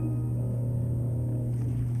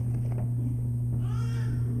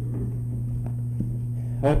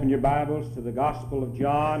Open your Bibles to the Gospel of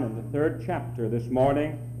John and the 3rd chapter this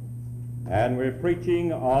morning. And we're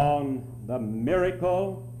preaching on the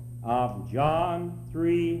miracle of John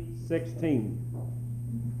 3:16.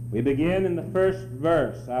 We begin in the first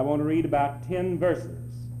verse. I want to read about 10 verses.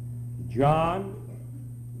 John,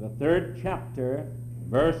 the 3rd chapter,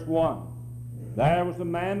 verse 1. There was a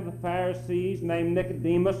man of the Pharisees named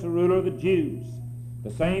Nicodemus, a ruler of the Jews. The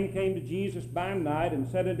same came to Jesus by night and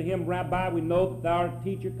said unto him, Rabbi, we know that thou art a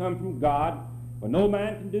teacher come from God, for no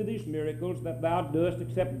man can do these miracles that thou doest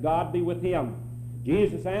except God be with him.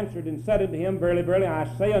 Jesus answered and said unto him, Verily, verily,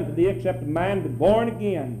 I say unto thee, except a man be born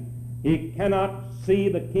again, he cannot see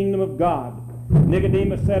the kingdom of God.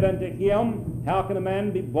 Nicodemus said unto him, How can a man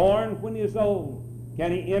be born when he is old?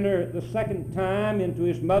 Can he enter the second time into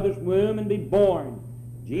his mother's womb and be born?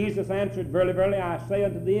 Jesus answered, Verily, verily, I say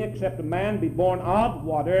unto thee, except a man be born of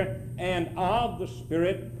water and of the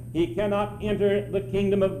Spirit, he cannot enter the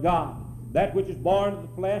kingdom of God. That which is born of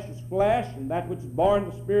the flesh is flesh, and that which is born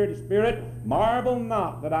of the Spirit is spirit. Marvel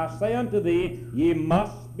not that I say unto thee, ye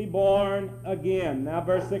must be born again. Now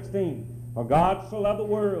verse 16. For God so loved the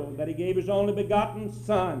world that he gave his only begotten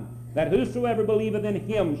Son, that whosoever believeth in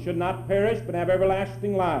him should not perish, but have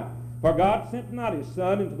everlasting life. For God sent not his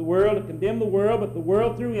Son into the world to condemn the world, but the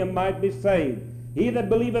world through him might be saved. He that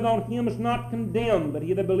believeth on him is not condemned, but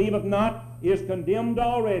he that believeth not is condemned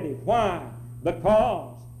already. Why?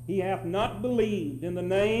 Because he hath not believed in the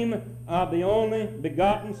name of the only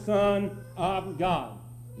begotten Son of God.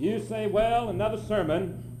 You say, well, another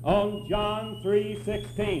sermon on John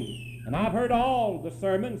 3:16. And I've heard all the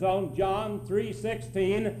sermons on John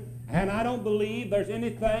 3:16, and I don't believe there's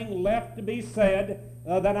anything left to be said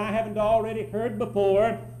that I haven't already heard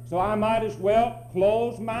before, so I might as well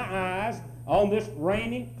close my eyes on this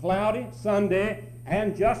rainy, cloudy Sunday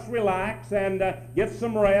and just relax and get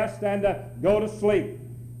some rest and go to sleep.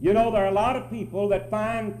 You know, there are a lot of people that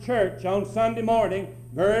find church on Sunday morning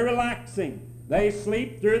very relaxing. They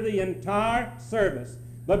sleep through the entire service.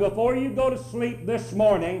 But before you go to sleep this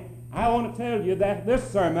morning, I want to tell you that this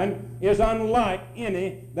sermon is unlike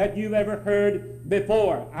any that you've ever heard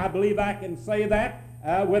before. I believe I can say that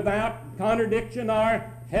without contradiction or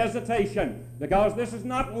hesitation, because this is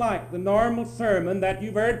not like the normal sermon that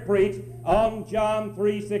you've heard preached on John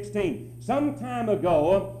 3:16. Some time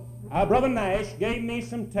ago, Brother Nash gave me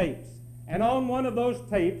some tapes, and on one of those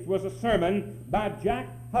tapes was a sermon by Jack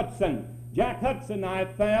Hudson. Jack Hudson I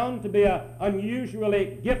found to be an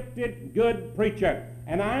unusually gifted, good preacher,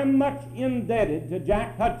 and I'm much indebted to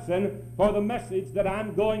Jack Hudson for the message that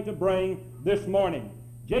I'm going to bring this morning.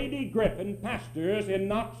 J.D. Griffin pastors in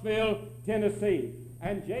Knoxville, Tennessee,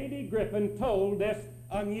 and J.D. Griffin told this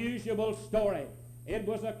unusual story. It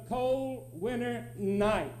was a cold winter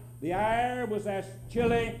night. The air was as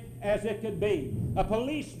chilly as it could be. A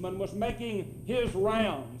policeman was making his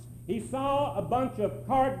rounds. He saw a bunch of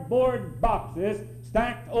cardboard boxes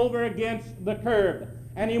stacked over against the curb,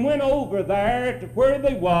 and he went over there to where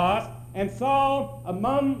they was and saw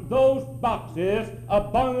among those boxes a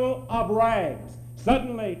bundle of rags.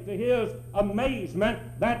 Suddenly, to his amazement,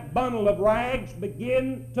 that bundle of rags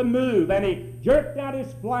began to move, and he jerked out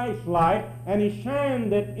his flashlight and he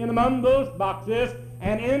shined it in among those boxes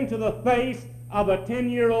and into the face of a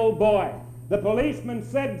 10-year-old boy. The policeman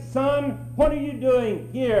said, Son, what are you doing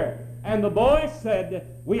here? And the boy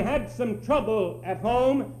said, We had some trouble at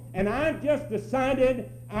home, and I just decided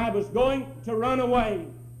I was going to run away.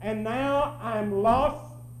 And now I'm lost.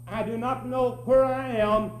 I do not know where I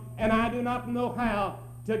am, and I do not know how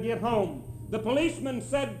to get home. The policeman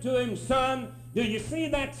said to him, Son, do you see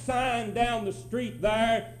that sign down the street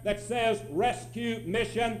there that says Rescue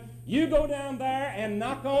Mission? You go down there and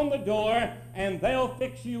knock on the door, and they'll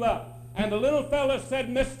fix you up. And the little fellow said,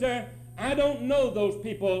 Mister, I don't know those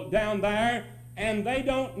people down there, and they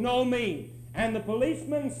don't know me. And the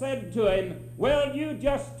policeman said to him, Well, you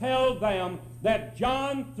just tell them that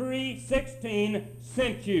John 3:16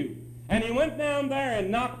 sent you. And he went down there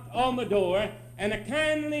and knocked on the door, and a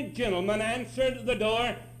kindly gentleman answered the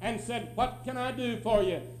door and said, What can I do for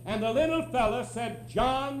you? And the little fellow said,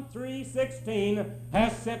 John 3:16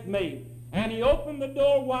 has sent me. And he opened the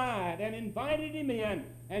door wide and invited him in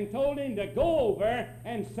and told him to go over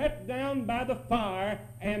and sit down by the fire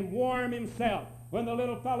and warm himself. When the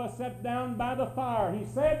little fellow sat down by the fire, he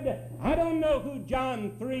said, I don't know who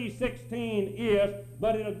John 3:16 is,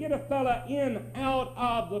 but it'll get a fella in out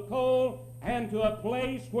of the cold and to a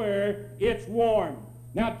place where it's warm.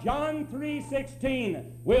 Now, John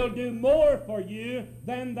 3:16 will do more for you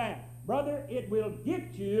than that. brother, it will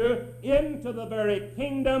get you into the very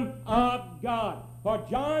kingdom of God. For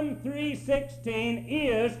John 3:16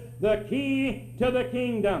 is the key to the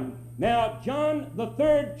kingdom. Now, John, the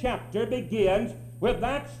 3rd chapter, begins with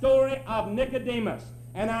that story of Nicodemus.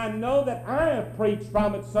 And I know that I have preached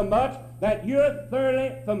from it so much that you're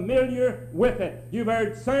thoroughly familiar with it. You've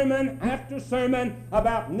heard sermon after sermon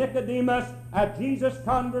about Nicodemus, Jesus'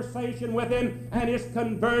 conversation with him, and his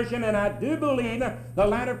conversion. And I do believe the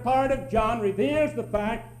latter part of John reveals the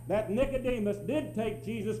fact that Nicodemus did take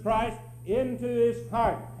Jesus Christ into his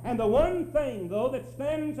heart. And the one thing, though, that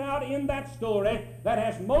stands out in that story that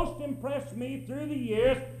has most impressed me through the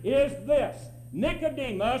years is this.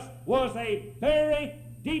 Nicodemus was a very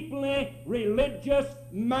deeply religious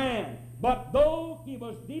man. But though he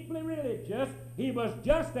was deeply religious, he was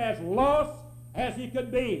just as lost as he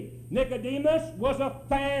could be. Nicodemus was a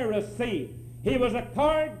Pharisee. He was a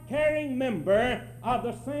card-carrying member of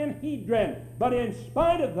the Sanhedrin. But in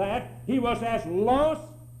spite of that, he was as lost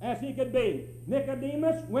as he could be.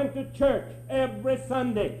 Nicodemus went to church every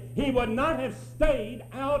Sunday. He would not have stayed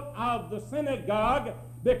out of the synagogue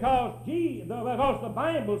because the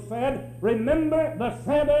Bible said, remember the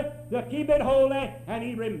Sabbath to keep it holy, and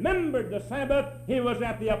he remembered the Sabbath. He was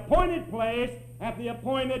at the appointed place at the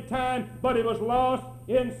appointed time, but he was lost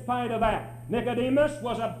in spite of that. Nicodemus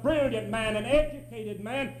was a brilliant man, an educated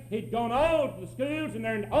man. He'd gone all to the schools and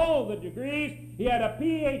earned all the degrees. He had a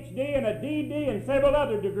PhD and a DD and several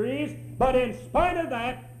other degrees, but in spite of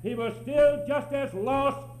that, he was still just as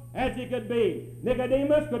lost as he could be.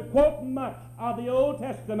 Nicodemus could quote much of the Old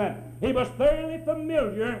Testament. He was thoroughly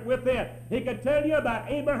familiar with it. He could tell you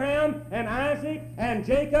about Abraham and Isaac and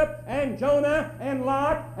Jacob and Jonah and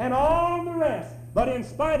Lot and all the rest. But in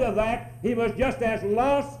spite of that, he was just as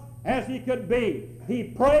lost as he could be. He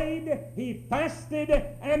prayed, he fasted,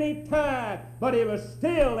 and he tithed, but he was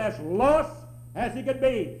still as lost as he could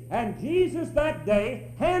be. And Jesus that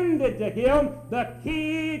day handed to him the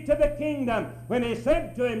key to the kingdom when he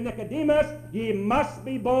said to him, Nicodemus, ye must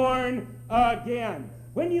be born again.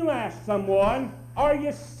 When you ask someone, are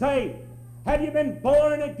you saved? Have you been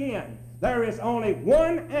born again? There is only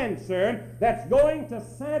one answer that's going to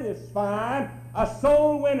satisfy a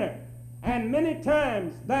soul winner. And many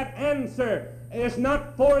times that answer is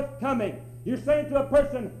not forthcoming. You say to a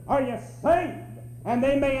person, are you saved? And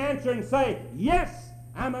they may answer and say, yes,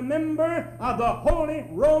 I'm a member of the Holy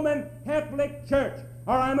Roman Catholic Church,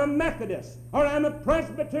 or I'm a Methodist, or I'm a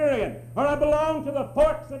Presbyterian, or I belong to the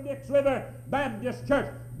Forks of Dix River Baptist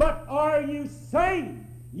Church. But are you saved?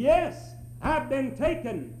 Yes, I've been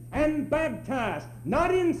taken and baptized,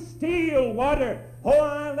 not in still water. Oh,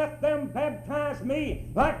 I let them baptize me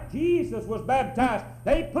like Jesus was baptized.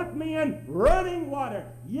 They put me in running water.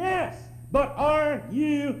 Yes, but are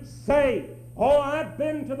you saved? Oh, I've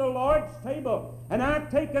been to the Lord's table, and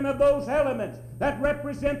I've taken of those elements that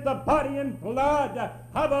represent the body and blood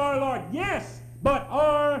of our Lord. Yes, but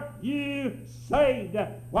are you saved?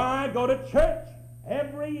 Why, I go to church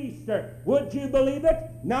every Easter. Would you believe it?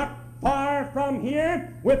 Not far from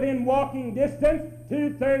here, within walking distance,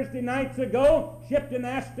 2 Thursday nights ago, Shipton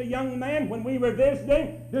asked a young man when we were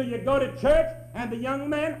visiting, do you go to church? And the young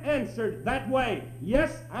man answered that way,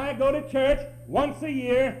 yes, I go to church once a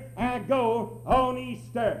year. I go on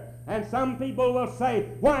Easter. And some people will say,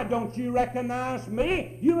 why don't you recognize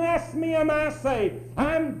me? You ask me, am I saved?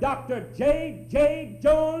 I'm Dr. J.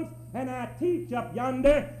 Jones, and I teach up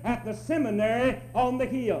yonder at the seminary on the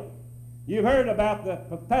hill. You heard about the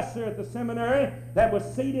professor at the seminary that was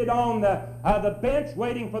seated on the bench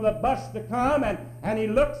waiting for the bus to come, and he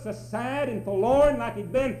looked so sad and forlorn like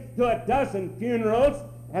he'd been to a dozen funerals.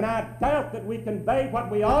 And I doubt that we convey what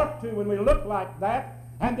we ought to when we look like that.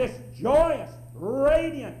 And this joyous,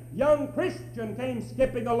 radiant young Christian came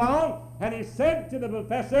skipping along, and he said to the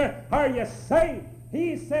professor, are you saved?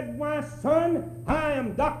 He said, why, son, I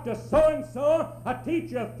am Dr. So-and-so, a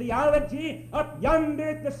teacher of theology up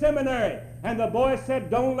yonder at the seminary. And the boy said,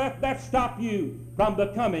 don't let that stop you from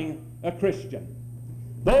becoming a Christian.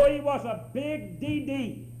 Though he was a big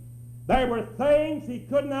DD, there were things he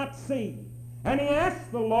could not see. And he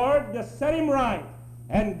asked the Lord to set him right,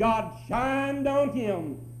 and God shined on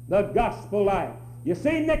him the gospel light. You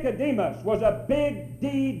see, Nicodemus was a big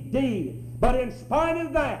DD, but in spite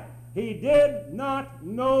of that, he did not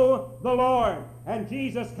know the Lord. And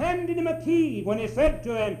Jesus handed him a key when he said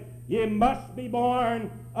to him, you must be born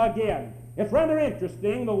again. It's rather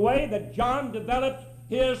interesting the way that John develops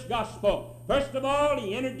his gospel. First of all,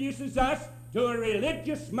 he introduces us to a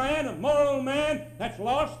religious man, a moral man that's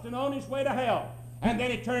lost and on his way to hell. And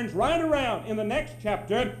then he turns right around in the next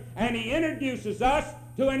chapter and he introduces us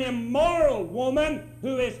to an immoral woman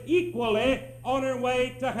who is equally on her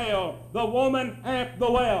way to hell, the woman at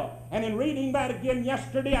the well. And in reading that again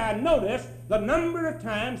yesterday, I noticed the number of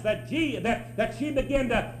times that she began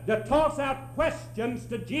to toss out questions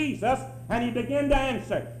to Jesus, and he began to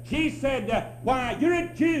answer. She said, why, you're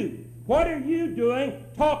a Jew. What are you doing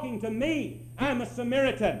talking to me? I'm a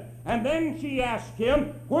Samaritan. And then she asked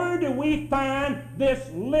him, where do we find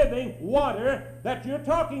this living water that you're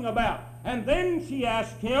talking about? And then she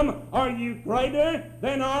asked him, are you greater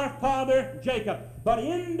than our father Jacob? But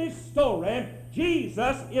in this story,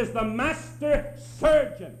 Jesus is the master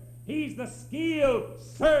surgeon. He's the skilled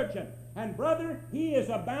surgeon. And brother, he is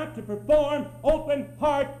about to perform open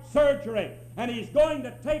heart surgery. And he's going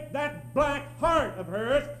to take that black heart of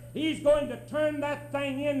hers, he's going to turn that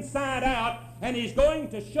thing inside out, and he's going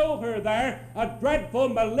to show her there a dreadful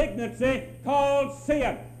malignancy called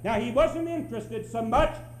sin. Now, he wasn't interested so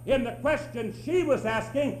much in the question she was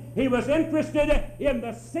asking. He was interested in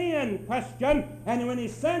the sin question. And when he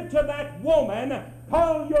said to that woman,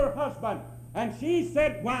 call your husband, and she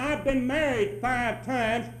said, why, I've been married 5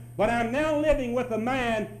 times, but I'm now living with a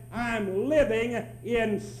man. I'm living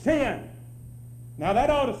in sin. Now that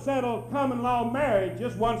ought to settle common law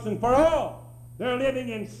marriages once and for all. They're living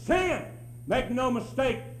in sin. Make no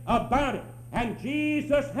mistake about it. And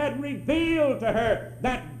Jesus had revealed to her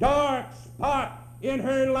that dark spot in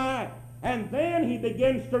her life. And then he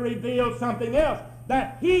begins to reveal something else,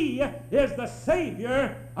 that he is the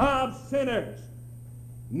Savior of sinners.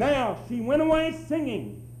 Now she went away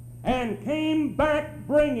singing and came back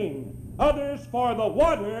bringing others for the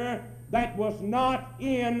water that was not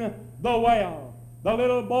in the well. The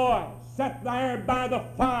little boy sat there by the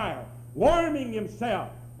fire, warming himself.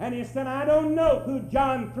 And he said, I don't know who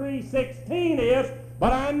John 3:16 is,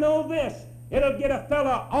 but I know this. It'll get a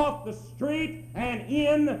fella off the street and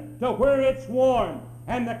in to where it's warm.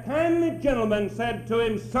 And the kindly gentleman said to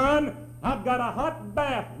him, son, I've got a hot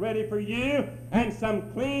bath ready for you and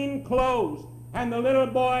some clean clothes. And the little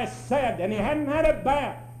boy said, and he hadn't had a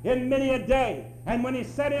bath in many a day. And when he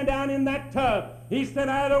sat down in that tub, he said,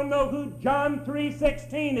 I don't know who John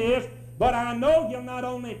 3:16 is, but I know he'll not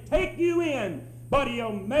only take you in, but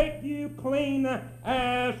he'll make you clean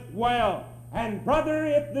as well. And brother,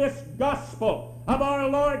 if this gospel of our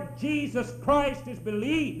Lord Jesus Christ is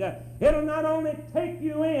believed, it'll not only take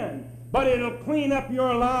you in, but it'll clean up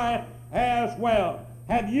your life as well.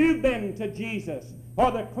 Have you been to Jesus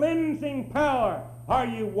for the cleansing power? Are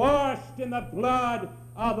you washed in the blood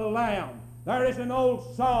of the Lamb? There is an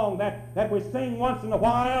old song that we sing once in a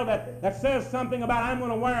while that says something about, I'm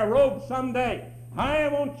going to wear a robe someday. I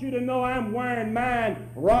want you to know I'm wearing mine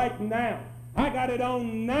right now. I got it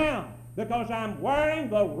on now because I'm wearing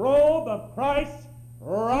the robe of Christ's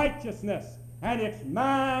righteousness, and it's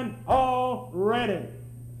mine already.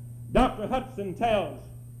 Dr. Hudson tells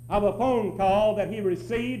of a phone call that he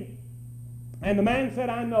received, and the man said,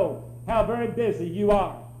 I know how very busy you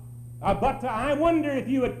are, but I wonder if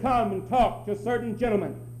you would come and talk to a certain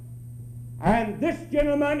gentleman. And this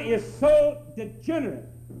gentleman is so degenerate,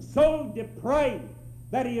 so depraved,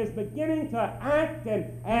 that he is beginning to act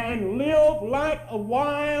and live like a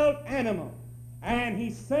wild animal. And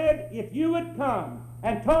he said, if you would come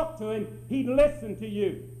and talk to him, he'd listen to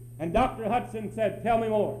you. And Dr. Hudson said, tell me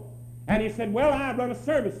more. And he said, well, I run a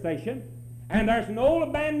service station, and there's an old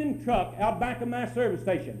abandoned truck out back of my service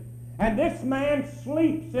station. And this man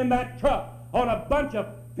sleeps in that truck on a bunch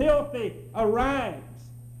of filthy rags.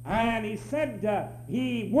 And he said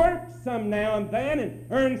he works some now and then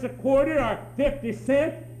and earns a quarter or 50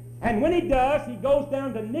 cents. And when he does, he goes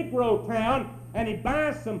down to Negro Town and he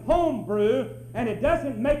buys some home brew, and it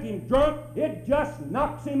doesn't make him drunk, it just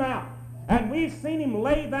knocks him out. And we've seen him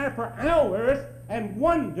lay there for hours and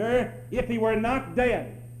wonder if he were not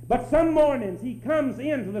dead. But some mornings he comes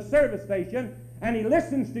into the service station and he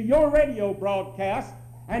listens to your radio broadcast.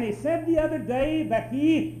 And he said the other day that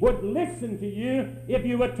he would listen to you if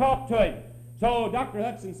you would talk to him. So Dr.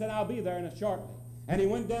 Hudson said, I'll be there in a shortly. And he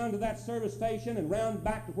went down to that service station and round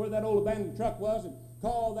back to where that old abandoned truck was and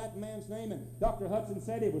called that man's name. And Dr. Hudson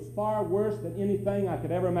said it was far worse than anything I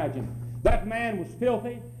could ever imagine. That man was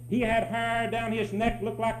filthy. He had hair down his neck,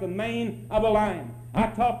 looked like the mane of a lion. I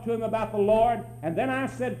talked to him about the Lord, and then I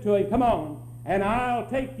said to him, come on, and I'll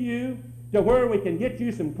take you to where we can get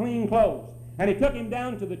you some clean clothes. And he took him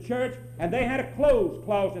down to the church, and they had a clothes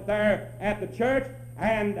closet there at the church.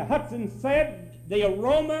 And Hudson said the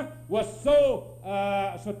aroma was so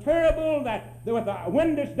so terrible that with the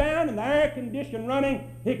windows down and the air condition running,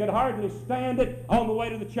 he could hardly stand it on the way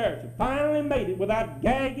to the church. He finally made it without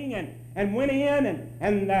gagging and went in,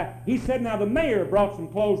 and he said, now the mayor brought some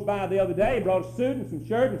clothes by the other day. He brought a suit and some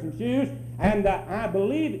shirt and some shoes, and I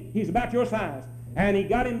believe he's about your size. And he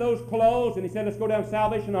got him those clothes, and he said, let's go down to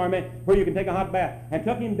Salvation Army where you can take a hot bath. And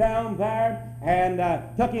took him down there and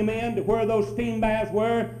took him in to where those steam baths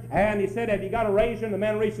were. And he said, have you got a razor? And the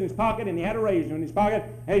man reached in his pocket, and he had a razor in his pocket.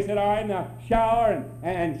 And he said, all right, now shower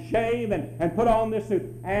and shave and put on this suit.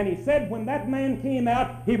 And he said when that man came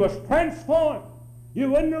out, he was transformed.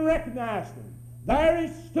 You wouldn't have recognized him. There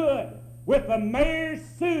he stood with the mayor's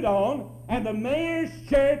suit on and the mayor's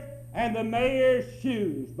shirt and the mayor's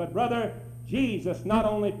shoes. But brother, Jesus not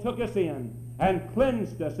only took us in and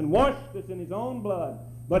cleansed us and washed us in his own blood,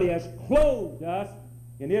 but he has clothed us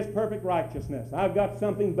in his perfect righteousness. I've got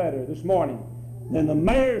something better this morning than the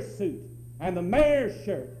mayor's suit and the mayor's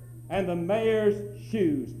shirt and the mayor's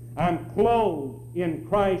shoes. I'm clothed in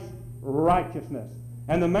Christ's righteousness.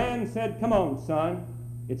 And the man said, come on, son,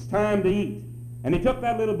 it's time to eat. And he took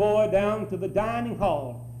that little boy down to the dining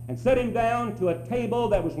hall and set him down to a table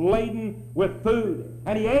that was laden with food.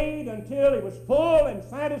 And he ate until he was full and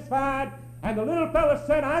satisfied. And the little fellow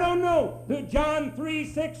said, I don't know who John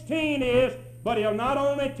 3:16 is, but he'll not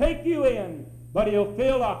only take you in, but he'll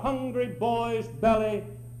fill a hungry boy's belly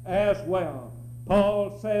as well.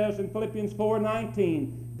 Paul says in Philippians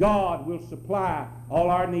 4:19, God will supply all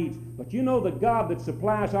our needs. But you know the God that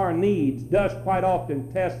supplies our needs does quite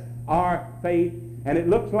often test our faith. And it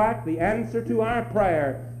looks like the answer to our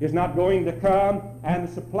prayer is not going to come, and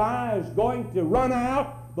the supply is going to run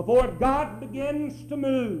out before God begins to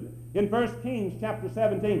move. In 1 Kings chapter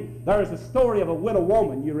 17, there is a story of a widow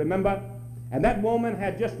woman, you remember? And that woman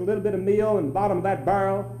had just a little bit of meal in the bottom of that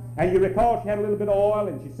barrel. And you recall she had a little bit of oil,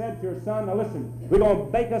 and she said to her son, now listen, we're going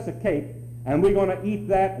to bake us a cake, and we're going to eat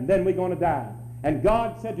that, and then we're going to die. And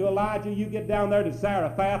God said to Elijah, you get down there to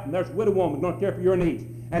Zarephath, and there's a widow woman going to care for your needs.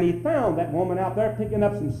 And he found that woman out there picking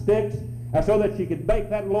up some sticks so that she could bake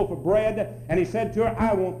that loaf of bread. And he said to her,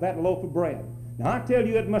 I want that loaf of bread. Now I tell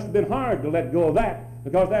you, it must have been hard to let go of that,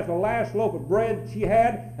 because that's the last loaf of bread she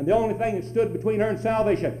had, and the only thing that stood between her and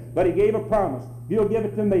salvation. But he gave a promise. You'll give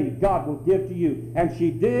it to me, God will give to you. And she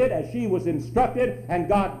did as she was instructed, and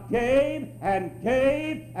God gave and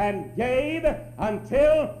gave and gave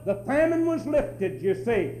until the famine was lifted, you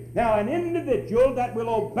see. Now an individual that will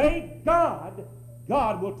obey God,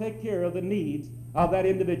 God will take care of the needs of that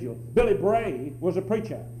individual. Billy Bray was a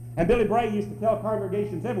preacher, and Billy Bray used to tell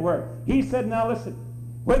congregations everywhere. He said, now listen,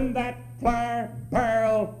 when that flour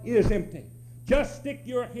barrel is empty, just stick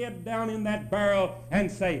your head down in that barrel and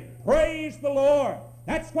say, praise the Lord.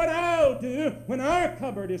 That's what I'll do when our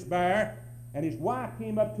cupboard is bare. And his wife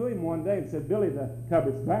came up to him one day and said, Billy, the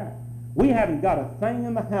cupboard's bare. We haven't got a thing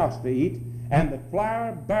in the house to eat, and the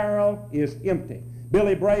flour barrel is empty.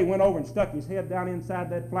 Billy Bray went over and stuck his head down inside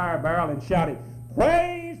that flour barrel and shouted,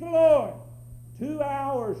 praise the Lord. 2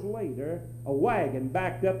 hours later, a wagon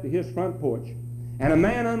backed up to his front porch, and a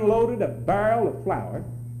man unloaded a barrel of flour,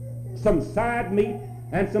 some side meat,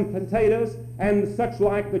 and some potatoes, and such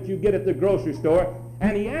like that you get at the grocery store.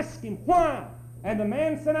 And he asked him why. And the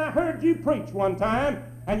man said, I heard you preach one time,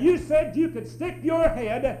 and you said you could stick your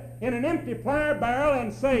head in an empty flour barrel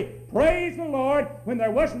and say, praise the Lord, when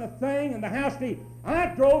there wasn't a thing in the house to eat. I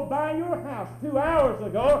drove by your house 2 hours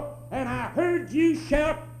ago, and I heard you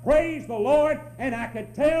shout, praise the Lord, and I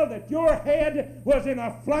could tell that your head was in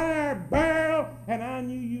a flour barrel, and I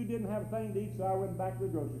knew you didn't have a thing to eat, so I went back to the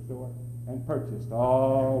grocery store and purchased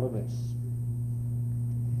all of this.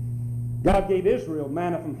 God gave Israel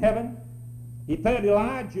manna from heaven. He fed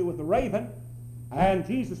Elijah with the raven, and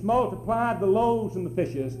Jesus multiplied the loaves and the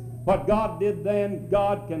fishes. What God did then,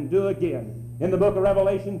 God can do again. In the book of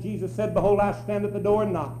Revelation, Jesus said, behold, I stand at the door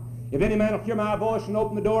and knock. If any man will hear my voice and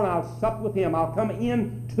open the door, and I'll sup with him. I'll come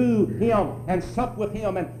in to him and sup with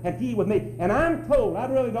him, and he with me. And I'm told, I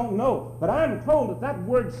really don't know, but I'm told that that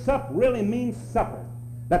word sup really means supper.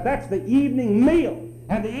 That's the evening meal.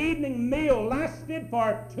 And the evening meal lasted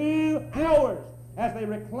for 2 hours as they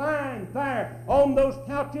reclined there on those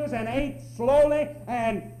couches and ate slowly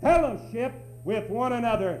and fellowship with one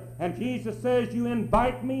another. And Jesus says, you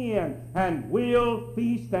invite me in, and we'll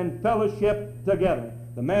feast and fellowship together.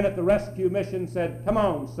 The man at the rescue mission said, come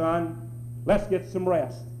on, son, let's get some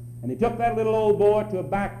rest. And he took that little old boy to a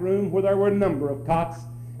back room where there were a number of cots,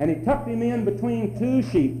 and he tucked him in between 2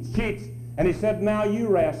 sheets, and he said, now you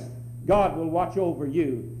rest. God will watch over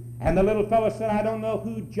you. And the little fellow said, I don't know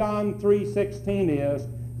who John 3:16 is,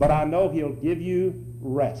 but I know he'll give you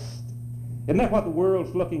rest. Isn't that what the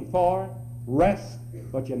world's looking for? rest,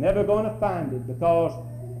 but you're never going to find it, because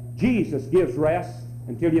Jesus gives rest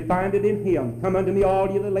until you find it in Him. Come unto me,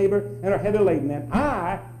 all you that labor and are heavy laden, and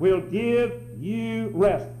I will give you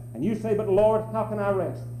rest. And you say, but Lord, how can I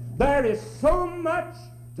rest? There is so much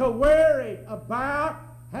to worry about.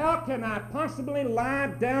 How can I possibly lie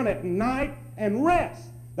down at night and rest?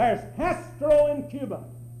 There's Castro in Cuba.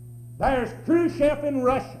 There's Khrushchev in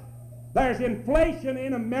Russia. There's inflation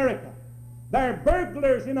in America. There are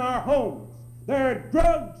burglars in our homes. There are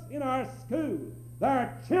drugs in our schools. There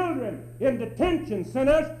are children in detention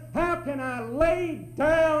centers. How can I lay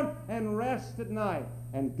down and rest at night?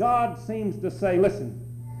 And God seems to say, listen,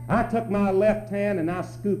 I took my left hand and I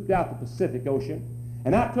scooped out the Pacific Ocean.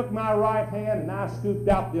 And I took my right hand and I scooped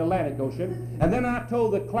out the Atlantic Ocean. And then I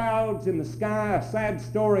told the clouds in the sky a sad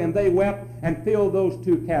story, and they wept and filled those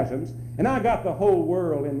two chasms. And I got the whole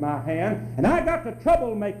world in my hand. And I got the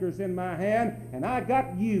troublemakers in my hand. And I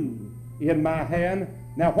got you in my hand.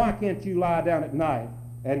 Now why can't you lie down at night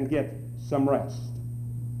and get some rest?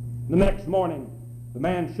 The next morning, the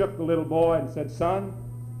man shook the little boy and said, son,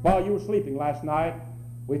 while you were sleeping last night,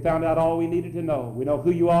 we found out all we needed to know. We know who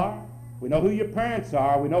you are. We know who your parents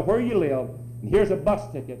are. We know where you live. And here's a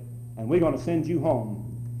bus ticket, and we're going to send you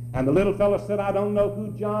home. And the little fellow said, I don't know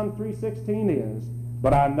who John 3:16 is,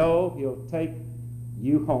 but I know he'll take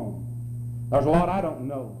you home. There's a lot I don't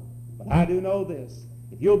know, but I do know this.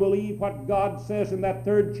 If you'll believe what God says in that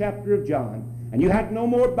 3rd chapter of John, and you have no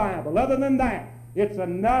more Bible other than that, it's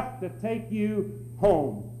enough to take you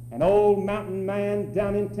home. An old mountain man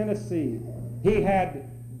down in Tennessee, he had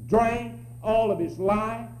drank all of his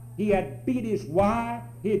life. He had beat his wife.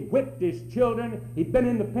 He had whipped his children. He'd been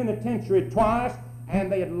in the penitentiary twice,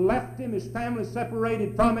 and they had left him, his family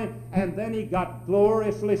separated from him, and then he got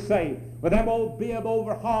gloriously saved. With them old bib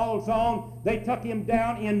overhauls on, they took him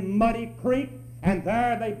down in Muddy Creek, and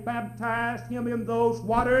there they baptized him in those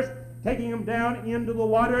waters, taking him down into the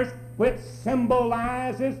waters, which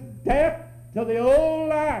symbolizes death to the old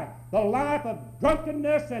life, the life of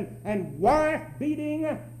drunkenness and wife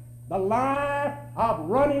beating, the life of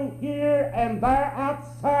running here and there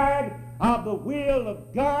outside of the will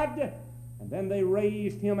of God. And then they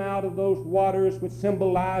raised him out of those waters, which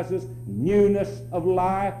symbolizes newness of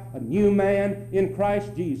life, a new man in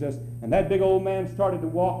Christ Jesus. And that big old man started to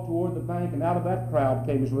walk toward the bank, and out of that crowd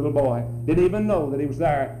came his little boy. Didn't even know that he was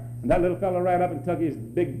there. And that little fellow ran up and took his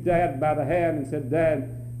big dad by the hand and said,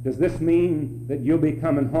 Dad, does this mean that you'll be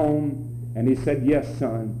coming home? And he said, yes,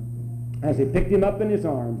 son. As he picked him up in his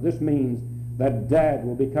arms, this means that Dad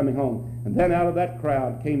will be coming home. And then out of that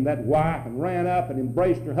crowd came that wife and ran up and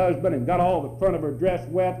embraced her husband and got all the front of her dress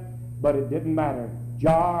wet, but it didn't matter.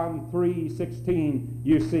 John 3:16,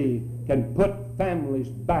 you see, can put families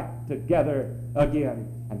back together again.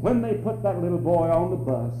 And when they put that little boy on the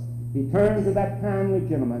bus, he turned to that kindly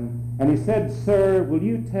gentleman and he said, sir, will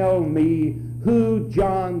you tell me who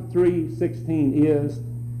John 3:16 is?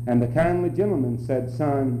 And the kindly gentleman said,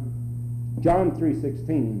 son, John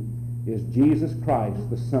 3:16 is Jesus Christ,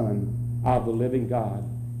 the Son of the living God.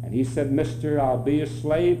 And he said, mister, I'll be a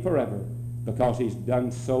slave forever because he's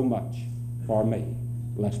done so much for me.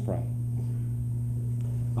 Let's pray.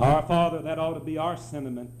 Our Father, that ought to be our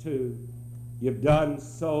sentiment too. You've done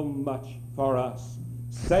so much for us.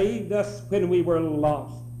 Saved us when we were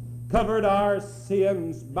lost. Covered our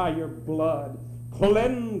sins by your blood.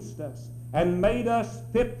 Cleansed us and made us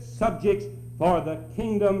fit subjects for the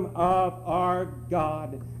kingdom of our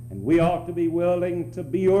God. And we ought to be willing to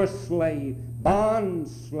be your slave, bond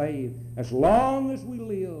slave, as long as we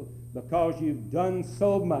live, because you've done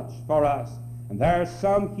so much for us. And there are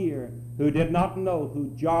some here who did not know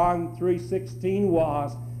who John 3:16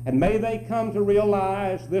 was, and may they come to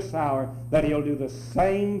realize this hour that he'll do the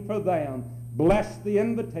same for them. Bless the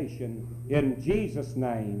invitation in Jesus'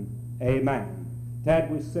 name. Amen.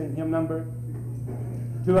 Tad, we sing hymn number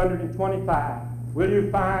 225. Will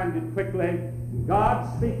you find it quickly?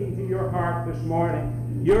 God's speaking to your heart this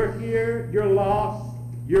morning. You're here, you're lost,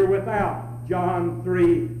 you're without. John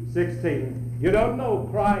 3:16. You don't know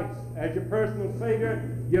Christ as your personal Savior.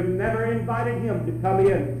 You've never invited him to come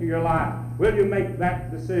into your life. Will you make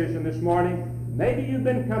that decision this morning? Maybe you've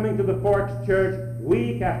been coming to the Forks Church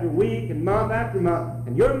week after week and month after month,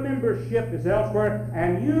 and your membership is elsewhere,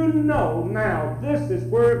 and you know now this is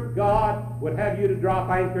where God would have you to drop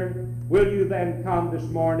anchor. Will you then come this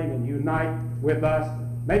morning and unite with us?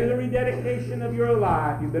 Maybe the rededication of your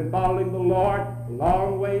life, you've been following the Lord a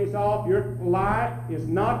long ways off. Your life is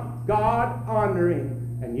not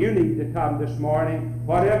God-honoring, and you need to come this morning.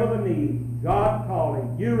 Whatever the need, God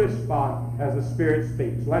calling, you respond as the Spirit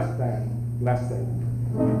speaks. Let's stand. Let's sing.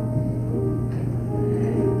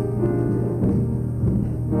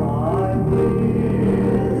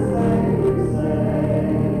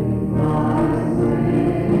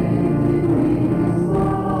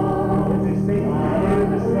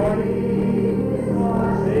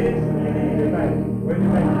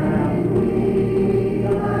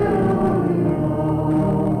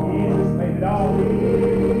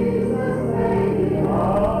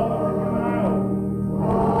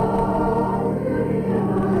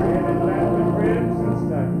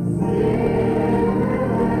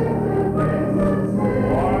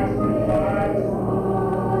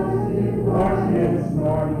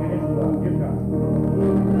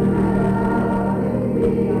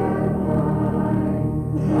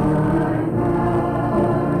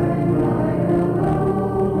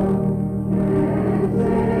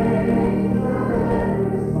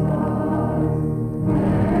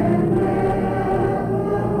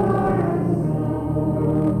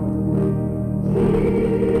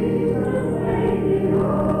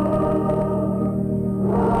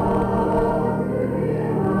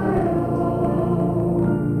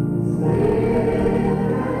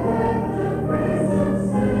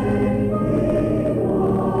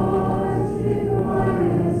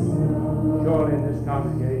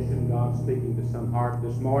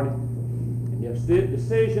 This morning, and your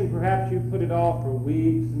decision, perhaps you put it off for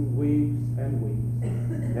weeks and weeks and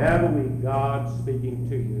weeks. Every week, God's speaking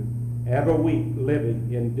to you. Every week,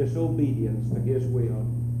 living in disobedience to His will.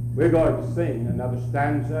 We're going to sing another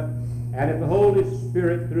stanza, and if the Holy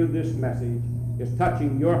Spirit, through this message, is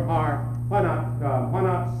touching your heart, why not come? Why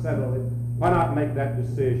not settle it? Why not make that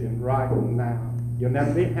decision right now? You'll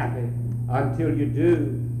never be happy until you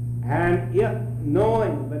do. And if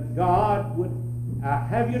knowing that God would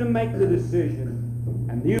have you to make the decision,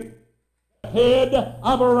 and you head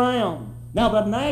of a realm. Now the